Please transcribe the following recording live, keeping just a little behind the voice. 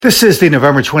This is the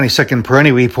November 22nd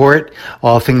Peroni Report.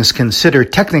 All things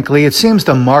considered, technically, it seems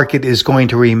the market is going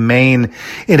to remain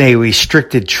in a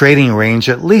restricted trading range,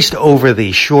 at least over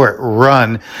the short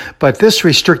run. But this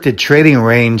restricted trading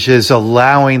range is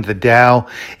allowing the Dow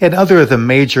and other of the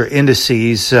major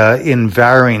indices in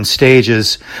varying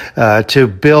stages to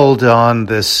build on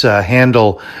this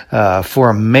handle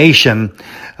formation.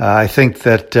 I think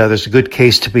that there's a good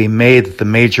case to be made that the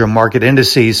major market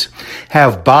indices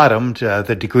have bottomed.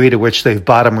 The degree to which they've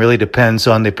bottomed really depends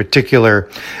on the particular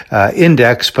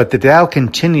index, but the Dow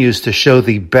continues to show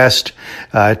the best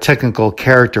technical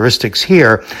characteristics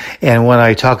here. And when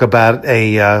I talk about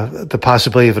the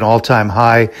possibility of an all-time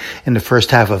high in the first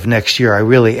half of next year, I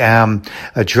really am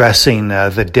addressing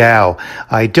the Dow.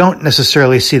 I don't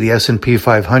necessarily see the S&P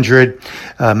 500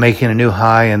 making a new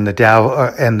high, and the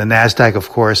Dow and the Nasdaq, of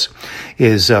course,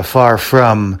 is far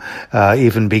from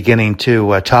even beginning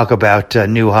to talk about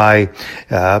new high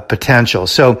potential.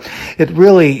 So it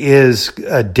really is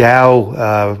a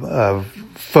Dow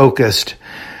focused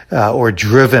or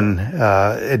driven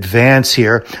advance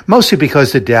here, mostly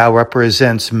because the Dow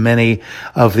represents many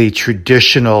of the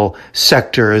traditional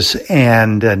sectors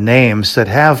and names that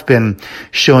have been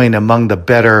showing among the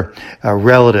better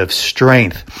relative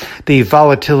strength. The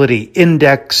volatility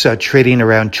index trading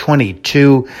around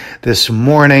 22 this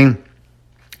morning.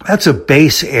 That's a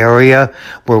base area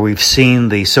where we've seen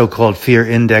the so-called fear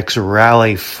index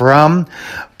rally from.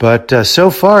 But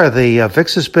so far, the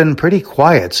VIX has been pretty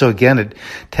quiet. So again, it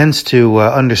tends to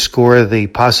underscore the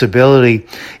possibility,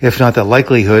 if not the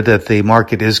likelihood, that the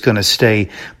market is going to stay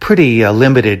pretty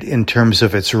limited in terms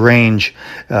of its range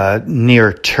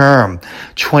near term.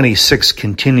 26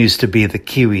 continues to be the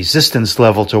key resistance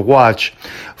level to watch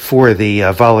for the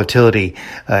volatility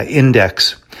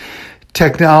index.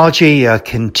 Technology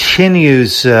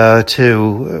continues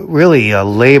to really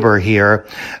labor here.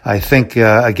 I think,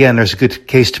 again, there's a good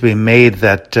case to be made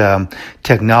that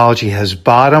technology has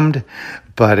bottomed,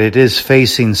 but it is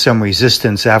facing some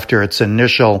resistance after its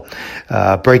initial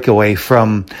breakaway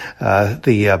from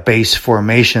the base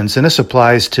formations. And this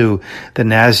applies to the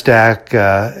NASDAQ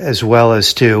as well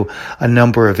as to a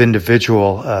number of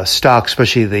individual stocks,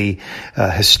 especially the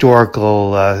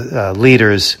historical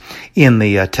leaders in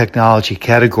the technology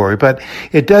category. But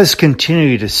it does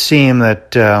continue to seem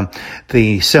that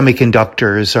the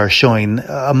semiconductors are showing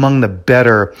among the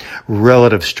better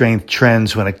relative strength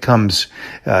trends when it comes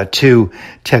to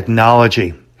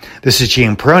technology. This is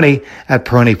Gene Peroni at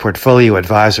Peroni Portfolio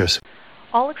Advisors.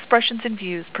 All expressions and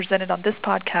views presented on this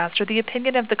podcast are the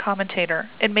opinion of the commentator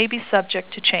and may be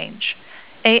subject to change.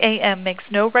 AAM makes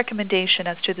no recommendation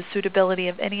as to the suitability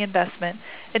of any investment.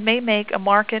 It may make a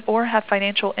market or have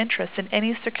financial interest in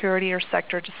any security or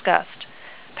sector discussed.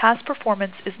 Past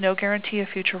performance is no guarantee of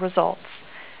future results.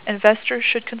 Investors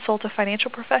should consult a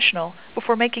financial professional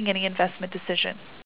before making any investment decision.